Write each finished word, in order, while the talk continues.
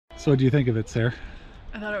So what do you think of it, Sarah?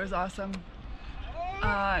 I thought it was awesome.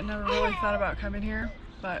 Never really thought about coming here,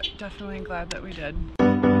 but definitely glad that we did.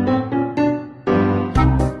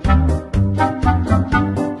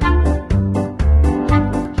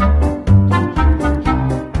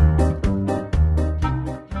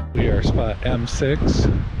 We are spot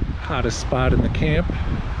M6, hottest spot in the camp.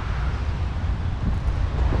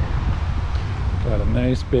 Got a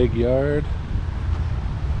nice big yard.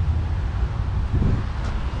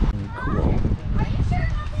 Cool.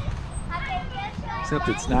 Except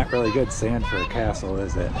it's not really good sand for a castle,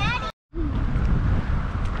 is it?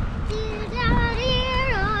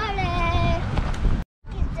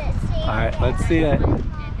 Alright, let's see it.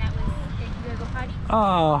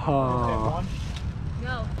 Oh.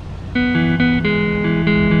 No.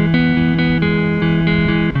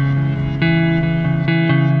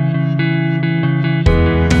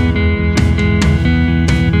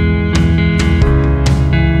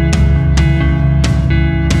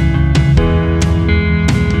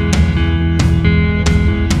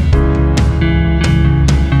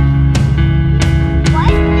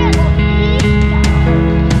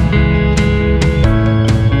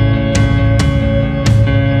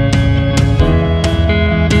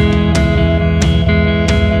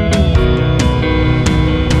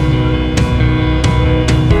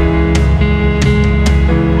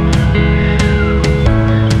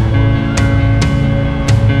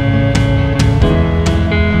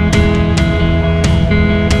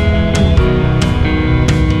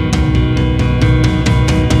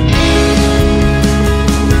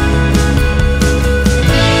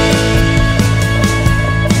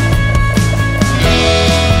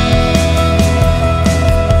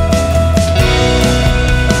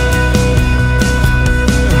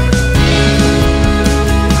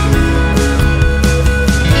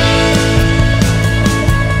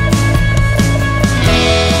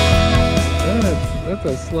 That's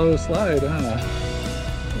a slow slide, huh?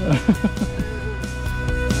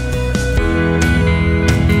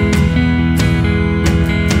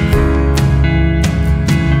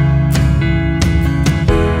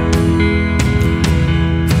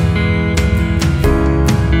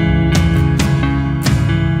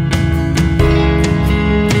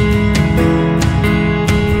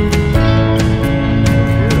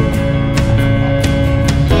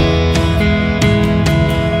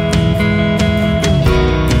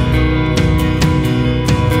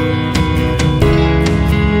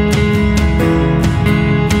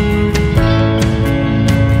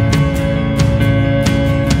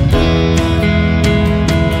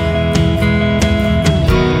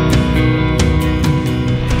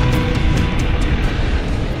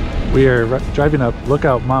 We are driving up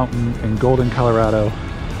Lookout Mountain in Golden, Colorado.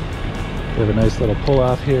 We have a nice little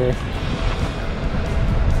pull-off here.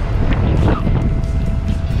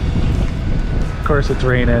 Of course it's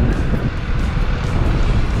raining.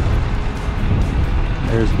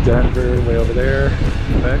 There's Denver way over there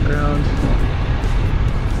in the background.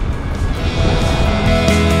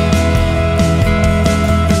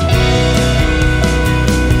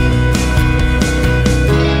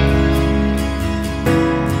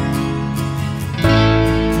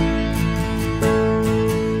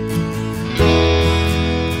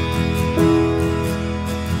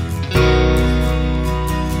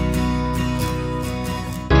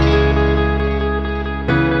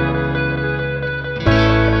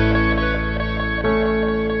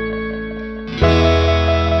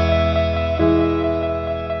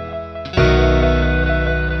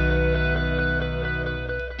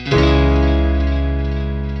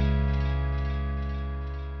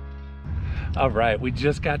 All right, we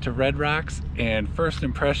just got to Red Rocks, and first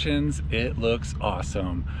impressions, it looks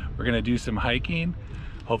awesome. We're gonna do some hiking,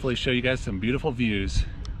 hopefully show you guys some beautiful views.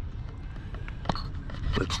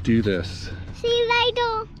 Let's do this. See you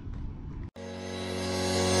later.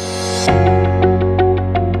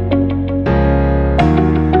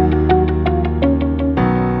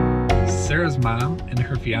 Sarah's mom and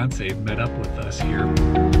her fiance met up with us here.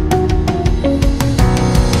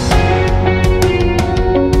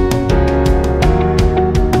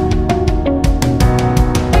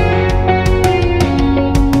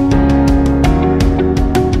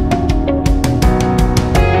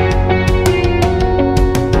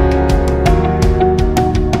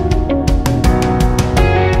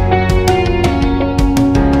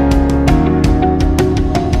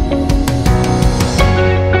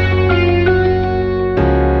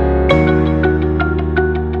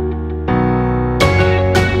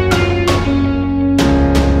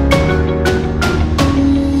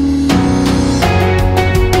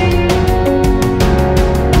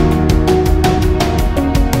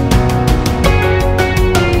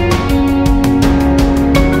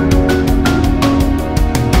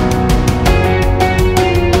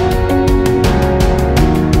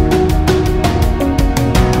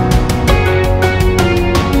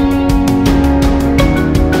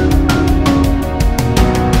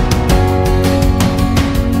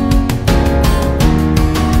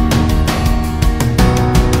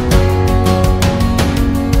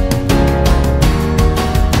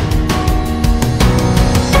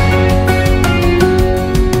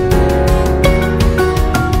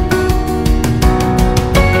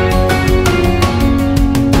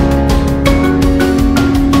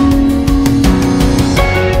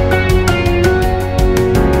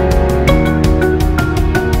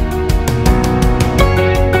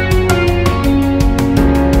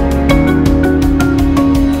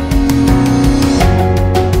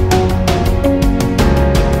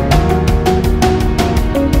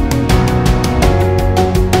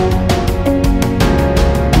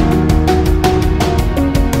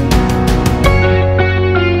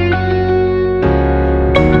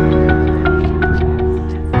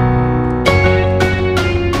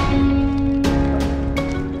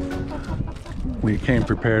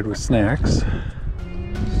 prepared with snacks.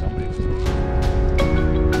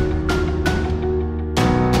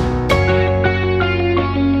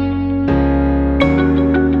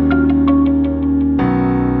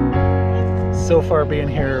 So far being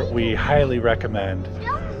here, we highly recommend.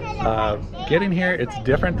 Getting here, it's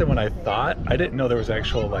different than what I thought. I didn't know there was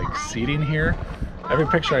actual like seating here. Every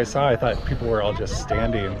picture I saw, I thought people were all just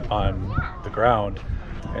standing on the ground,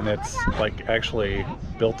 and it's like actually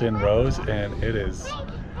built-in rows, and it's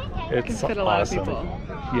Can fit a lot of awesome. people.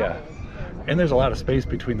 Yeah, and there's a lot of space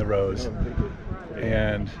between the rows,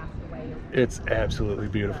 and it's absolutely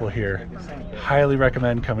beautiful here. Highly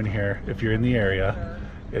recommend coming here if you're in the area.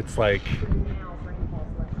 It's like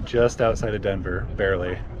just outside of Denver,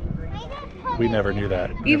 barely. We never knew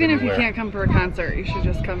that. Even Never if knew you where. can't come for a concert, you should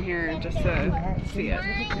just come here just to see it.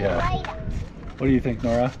 Yeah. What do you think,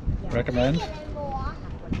 Nora? Recommend?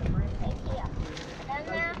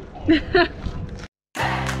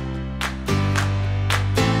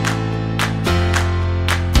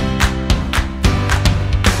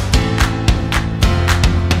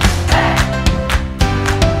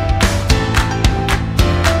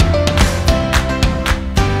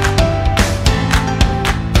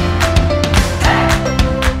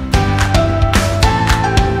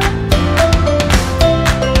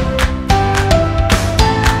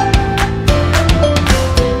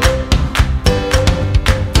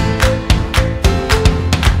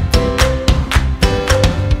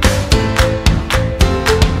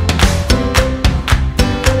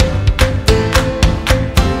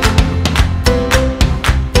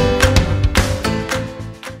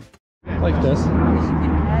 Like this.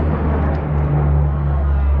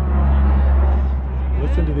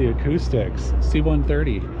 Listen to the acoustics.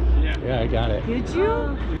 C-130. Yeah, I got it. Did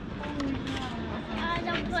you?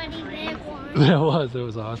 It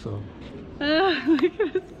was awesome. Look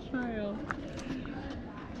at his smile.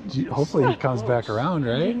 Hopefully he comes back around,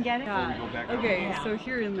 right? Yeah. Okay, so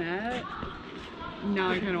hearing that,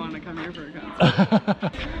 now I kind of want to come here for a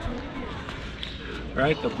concert. All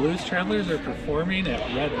right, the Blues Travelers are performing at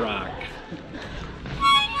Red Rock.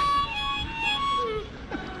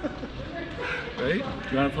 Right?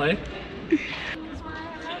 You want to play?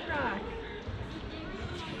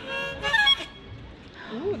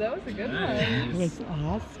 Ooh, that was a good Nice. one. That was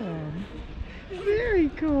awesome. Very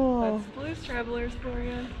cool. That's Blues Travelers for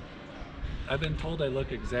you. I've been told I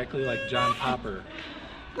look exactly like John Popper.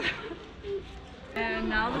 And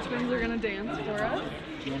now the twins are going to dance for us.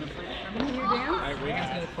 Do you want to play? Can you All dance? right, Reagan's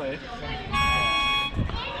going to play.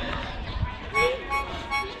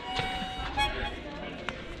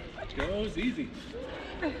 Goes easy.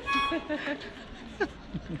 I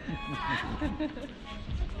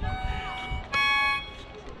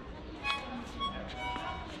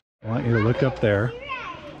want you to look up there.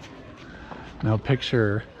 Now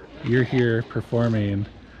picture you're here performing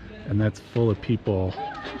and that's full of people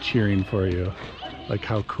cheering for you. Like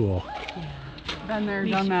how cool. Been there,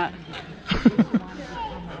 done that.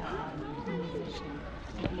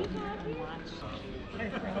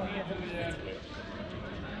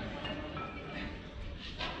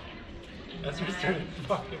 That's what started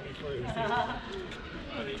talking before you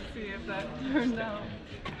Let's see if that turned out.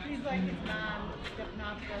 He's like his mom, stepping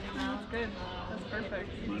off the mouth. That's good. That's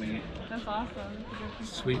perfect. Money. That's awesome.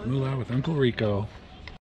 Sweet moolah with Uncle Rico.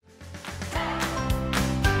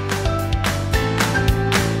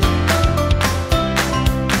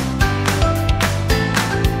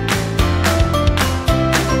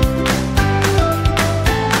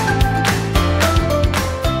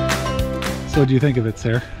 So what do you think of it,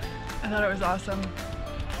 Sarah? I thought it was awesome.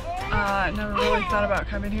 Never really thought about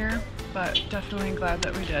coming here, but definitely glad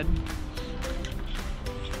that we did.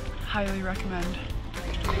 Highly recommend.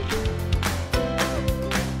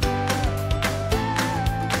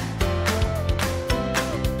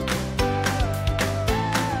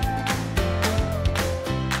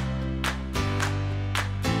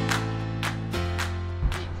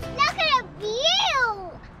 Look at the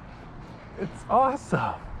view! It's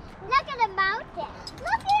awesome. Look at the mountain.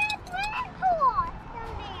 Look at it, really cool.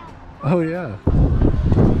 Down there. Oh yeah.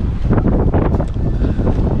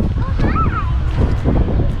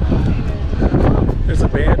 There's a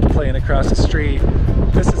band playing across the street.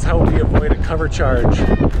 This is how we avoid a cover charge.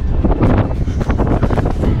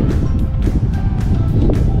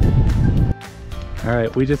 All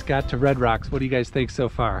right, we just got to Red Rocks. What do you guys think so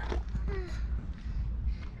far?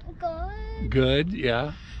 Good. Good,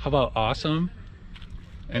 yeah. How about awesome?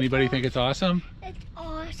 Anybody think it's awesome? It's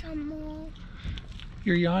awesome.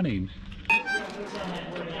 You're yawning.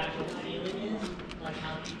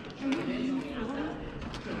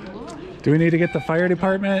 Do we need to get the fire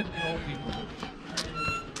department?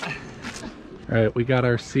 All right, we got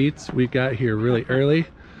our seats. We got here really early,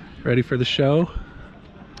 ready for the show.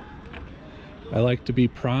 I like to be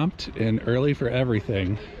prompt and early for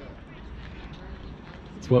everything.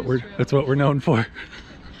 That's what we're known for.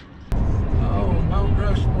 Oh, Mount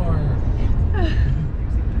Rushmore.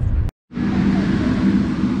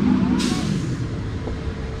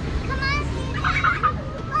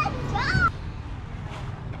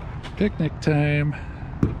 Picnic time.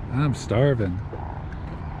 I'm starving.